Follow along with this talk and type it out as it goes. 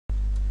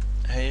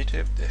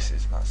YouTube, this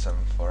is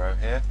Matt740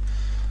 here,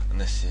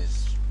 and this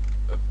is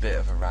a bit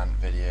of a rant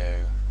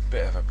video,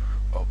 bit of an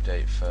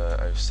update for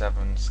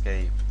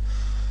 07scape,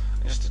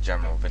 and just a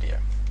general video.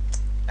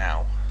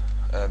 Now,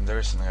 there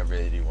is something I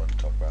really do want to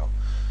talk about.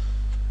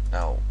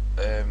 Now,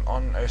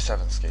 on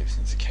 07scape,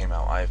 since it came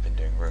out, I've been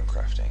doing rune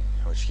crafting,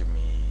 which give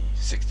me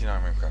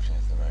 69 rune crafting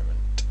at the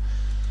moment,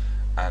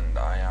 and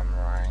I am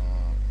rank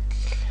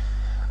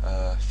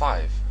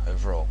 5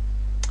 overall.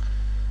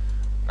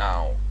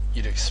 Now,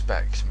 you'd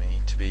expect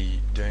me to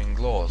be doing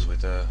laws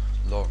with the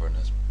law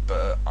runners,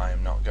 but I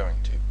am not going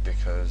to,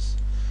 because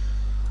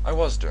I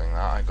was doing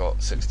that. I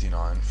got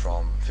 69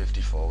 from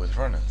 54 with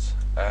runners.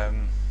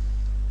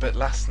 But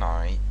last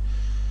night,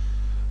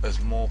 as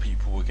more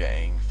people were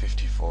getting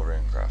 54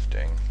 rune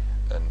crafting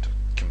and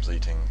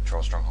completing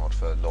Troll Stronghold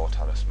for Law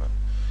Talisman,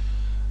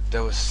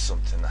 there was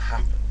something that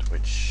happened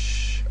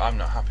which I'm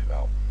not happy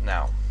about.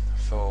 Now,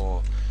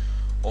 for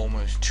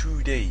almost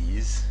 2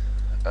 days,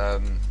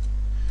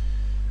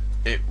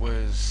 it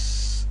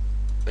was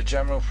a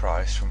general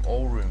price from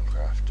all rune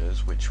crafters,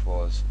 which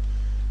was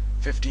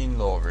 15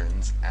 law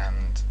runes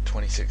and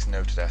 26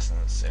 noted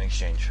essence in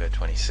exchange for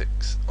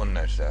 26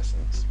 unnoted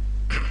essence,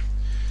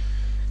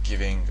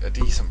 giving a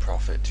decent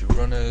profit to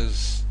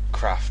runners,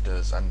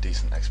 crafters, and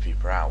decent XP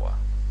per hour.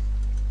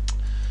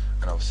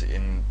 And obviously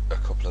in a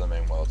couple of the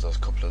main worlds, there was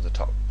a couple of the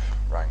top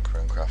rank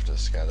rune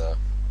crafters together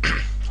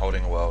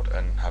holding a world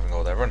and having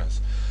all their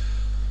runners.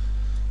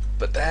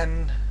 But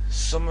then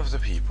some of the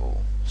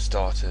people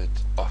started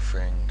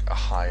offering a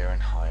higher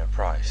and higher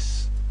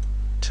price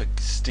to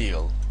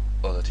steal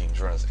other teams'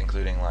 runners,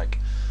 including like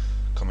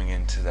coming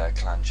into their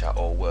clan chat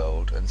or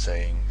world and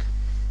saying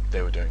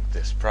they were doing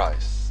this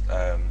price,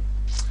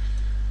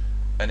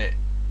 and it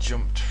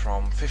jumped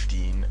from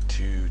 15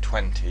 to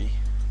 20,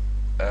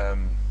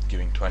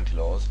 giving 20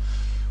 laws,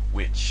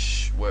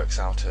 which works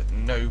out at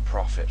no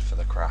profit for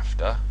the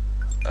crafter,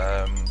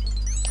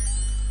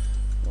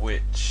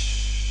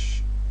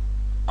 which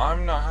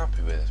I'm not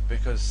happy with,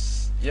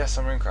 because yes,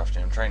 I'm rune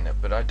crafting, I'm training it,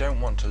 but I don't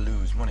want to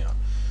lose money on.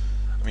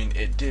 I mean,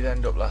 it did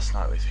end up last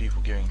night with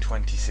people giving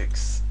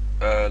 26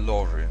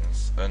 law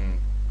runes and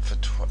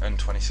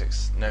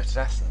 26 noted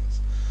essence,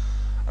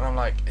 and I'm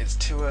like, it's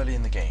too early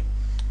in the game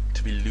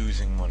to be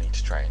losing money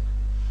to train.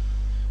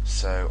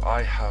 So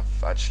I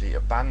have actually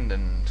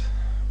abandoned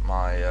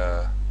my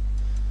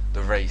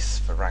the race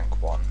for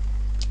rank 1,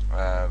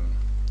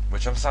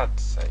 which I'm sad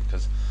to say,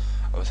 because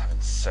I was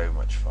having so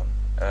much fun.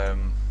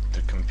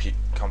 The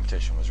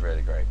competition was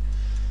really great,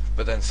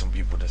 but then some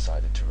people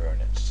decided to ruin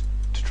it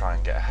to try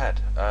and get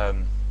ahead.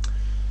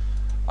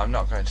 I'm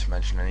not going to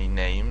mention any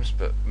names,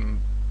 but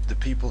the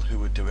people who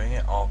were doing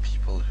it are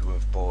people who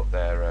have bought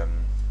their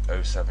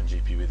 07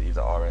 GP with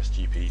either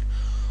RSGP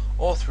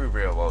or through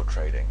real world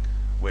trading,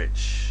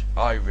 which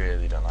I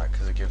really don't like,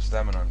 because it gives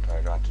them an unfair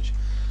advantage.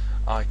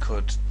 I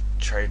could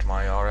trade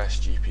my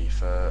RSGP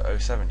for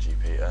 07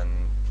 GP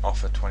and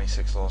offer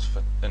 26 laws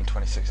and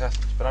 26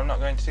 essence, but I'm not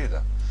going to do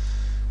that,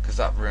 because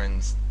that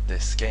ruins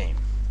this game.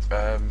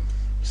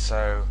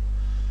 So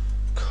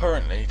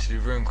currently, to do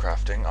rune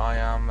crafting, I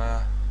am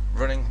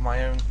running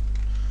my own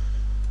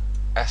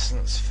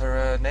essence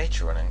for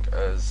nature running,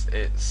 as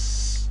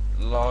it's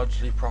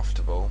largely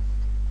profitable.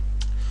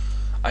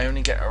 I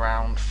only get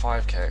around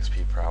 5k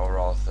XP per hour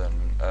rather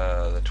than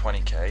the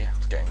 20k I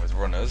was getting with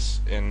runners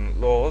in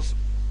laws,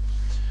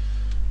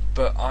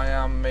 but I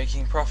am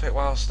making profit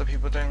whilst the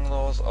people doing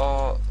laws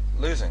are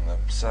losing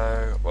them,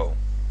 so, well,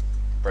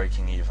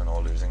 breaking even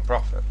or losing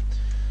profit.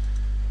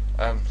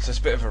 So it's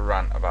a bit of a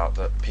rant about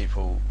that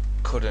people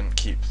couldn't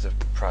keep the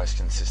price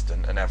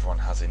consistent and everyone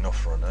has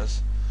enough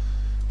runners.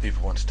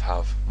 People wanted to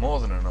have more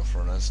than enough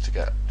runners to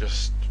get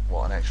just,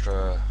 what, an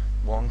extra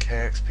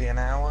 1k XP an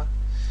hour,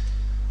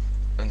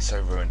 and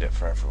so ruined it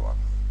for everyone.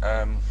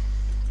 But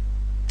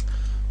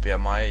yeah,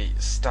 my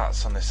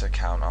stats on this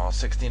account are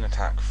 16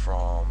 attack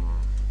from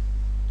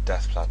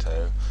Death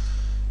Plateau,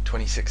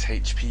 26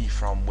 HP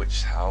from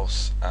Witch's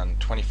House, and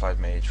 25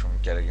 mage from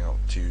getting up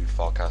to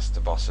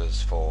Farcaster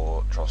bosses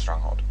for Troll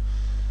Stronghold.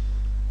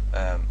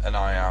 And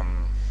I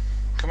am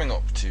coming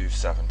up to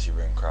 70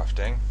 rune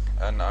crafting,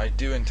 and I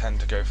do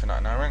intend to go for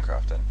 99 rune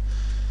crafting,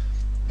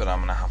 but I'm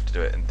going to have to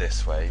do it in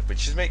this way,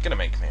 which is going to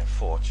make me a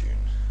fortune.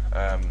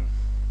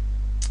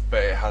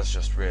 But it has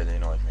just really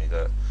annoyed me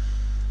that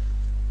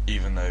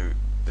even though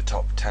the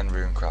top 10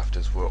 rune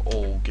crafters were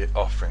all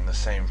offering the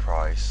same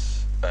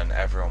price and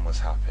everyone was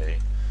happy,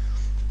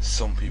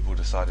 some people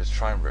decided to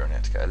try and ruin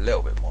it to get a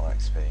little bit more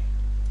XP.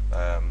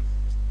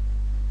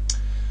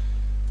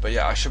 But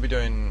yeah, I should be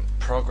doing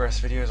progress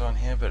videos on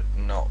here, but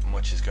not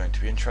much is going to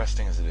be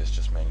interesting, as it is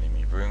just mainly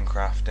me rune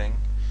crafting.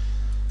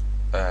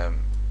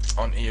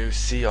 On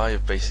EOC I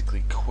have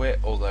basically quit,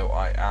 although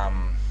I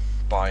am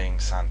buying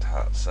Santa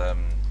hats,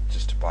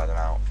 just to buy them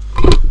out.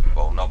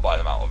 Well, not buy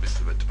them out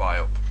obviously, but to buy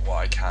up what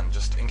I can,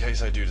 just in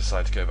case I do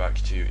decide to go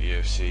back to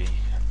EOC.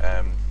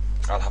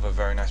 I'll have a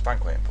very nice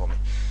bank waiting for me,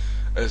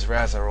 as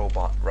rares are all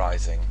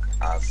rising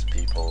as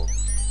people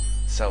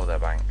sell their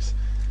banks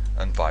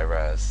and buy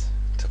rares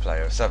to play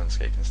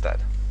 07scape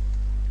instead.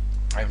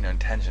 I have no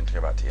intention to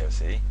go back to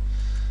EOC.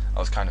 I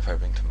was kind of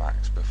hoping to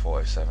max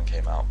before 07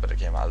 came out, but it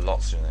came out a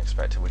lot sooner than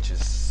expected, which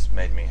has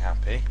made me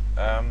happy.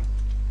 I'm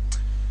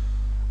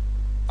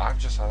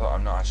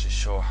not actually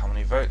sure how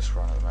many votes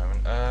we're on at the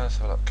moment.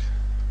 So look,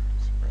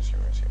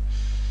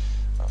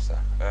 that's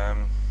there.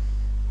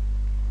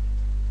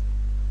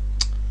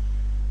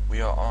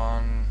 We are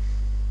on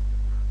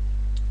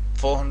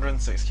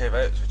 406k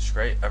votes, which is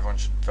great. Everyone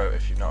should vote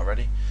if you've not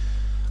already.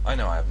 I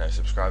know I have no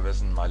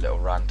subscribers, and my little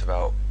rant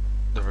about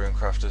the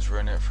runecrafters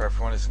ruining it for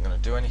everyone isn't going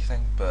to do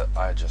anything, but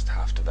I just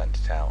have to vent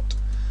it out.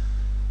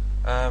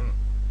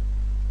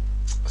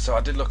 So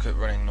I did look at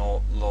running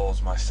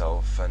laws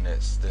myself, and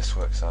this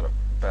works out at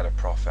better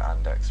profit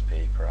and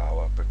XP per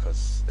hour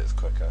because it's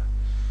quicker.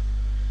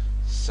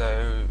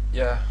 So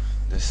yeah,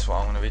 this is what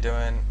I'm going to be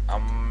doing.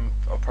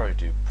 I'll probably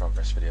do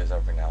progress videos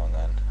every now and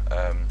then.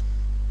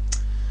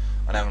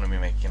 And I'm going to be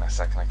making a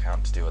second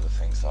account to do other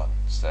things on,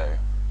 so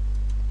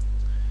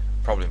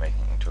probably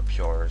making it into a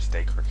pure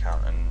Staker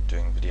account and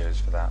doing videos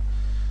for that.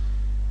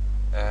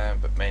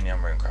 But mainly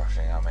I'm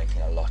runecrafting. I'm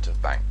making a lot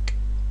of bank.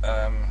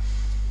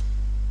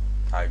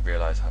 I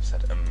realise I've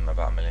said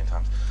about a million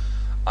times.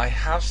 I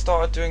have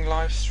started doing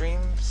live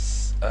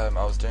streams. I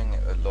was doing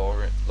it at Law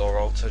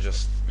Altar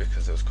just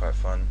because it was quite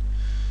fun.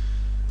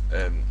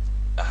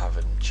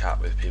 Having chat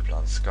with people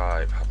on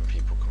Skype, having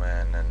people come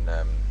in, and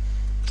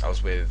I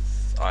was with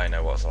I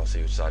Know What's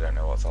RC, which is I Don't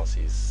Know What's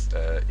RC's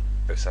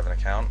 07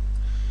 account,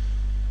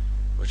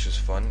 which was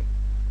fun.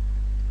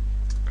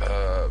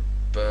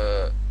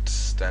 But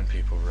then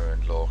people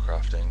ruined law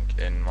crafting,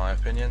 in my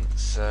opinion,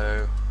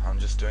 so I'm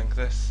just doing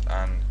this,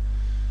 and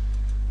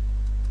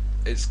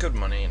it's good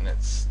money, and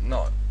it's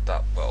not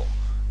that well.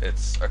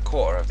 It's a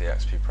quarter of the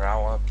XP per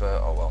hour, but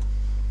oh well.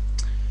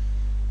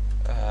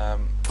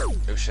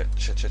 Oh shit,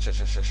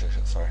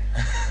 sorry.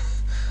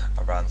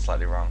 I ran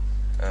slightly wrong.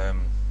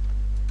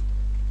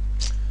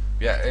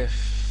 Yeah,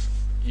 if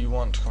you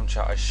want to come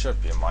chat, I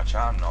should be in my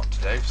chat. I'm not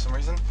today for some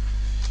reason.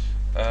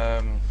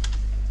 Yeah,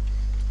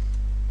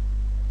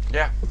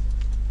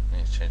 I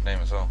need to change name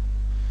as well.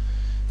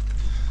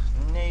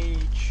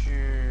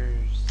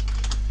 Natures.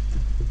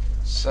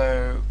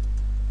 So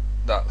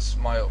that's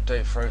my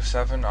update for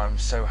 07. I'm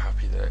so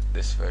happy that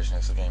this version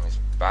of the game is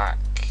back,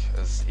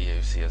 as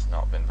EOC has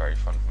not been very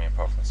fun for me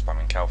apart from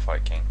spamming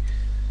Calfight King.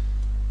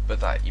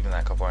 But even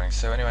that got boring.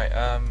 So anyway,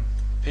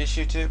 peace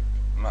YouTube.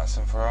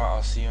 Mattson for art.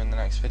 I'll see you in the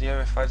next video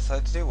if I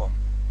decide to do one.